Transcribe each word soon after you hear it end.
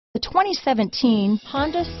2017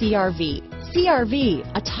 Honda CR-V. CR-V,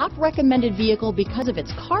 a top recommended vehicle because of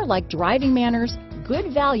its car-like driving manners,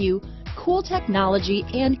 good value, cool technology,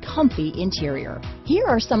 and comfy interior. Here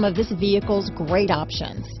are some of this vehicle's great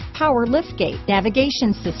options: power liftgate,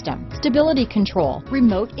 navigation system, stability control,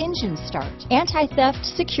 remote engine start, anti-theft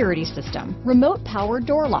security system, remote power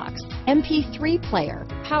door locks, MP3 player,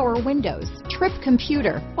 power windows, trip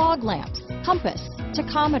computer, fog lamps, compass,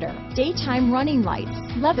 tachometer, daytime running lights,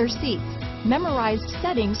 leather seats, memorized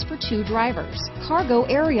settings for 2 drivers, cargo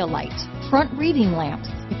area light, front reading lamps.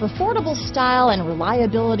 If affordable style and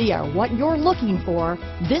reliability are what you're looking for,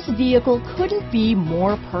 this vehicle couldn't be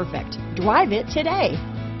more perfect. Drive it today.